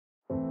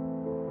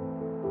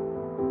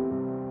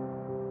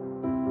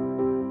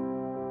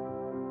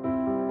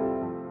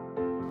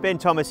Ben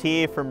Thomas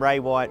here from Ray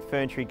White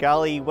Ferntree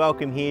Gully.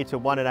 Welcome here to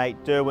 1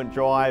 Derwent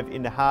Drive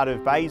in the heart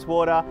of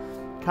Bayswater.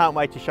 Can't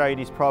wait to show you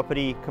this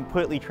property,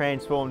 completely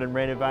transformed and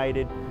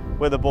renovated.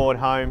 We're the board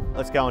home.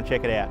 Let's go and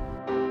check it out.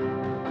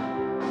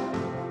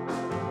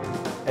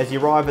 As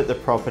you arrive at the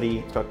property,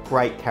 it's got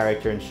great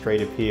character and street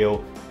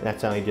appeal, and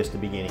that's only just the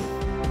beginning.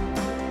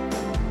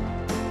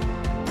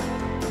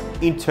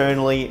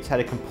 Internally, it's had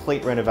a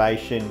complete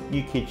renovation,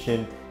 new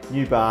kitchen,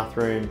 new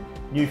bathroom,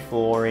 new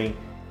flooring,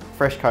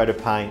 fresh coat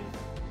of paint.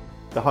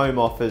 The home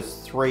offers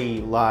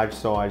 3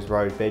 large-sized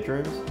row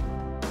bedrooms,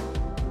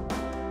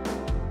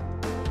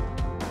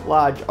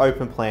 large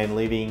open-plan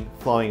living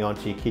flowing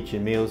onto your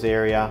kitchen meals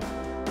area.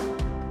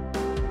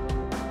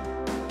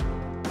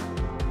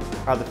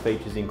 Other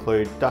features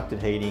include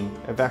ducted heating,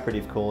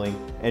 evaporative cooling,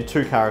 and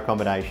 2-car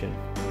accommodation.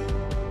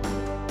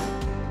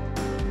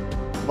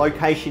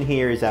 Location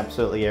here is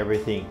absolutely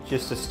everything,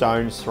 just a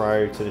stone's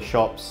throw to the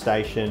shops,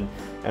 station,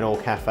 and all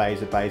cafes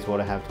that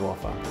Bayswater have to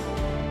offer.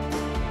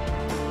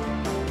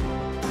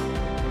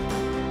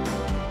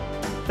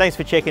 Thanks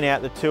for checking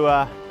out the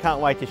tour. Can't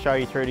wait to show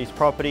you through this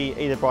property,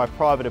 either by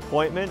private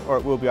appointment or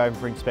it will be open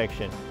for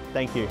inspection.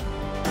 Thank you.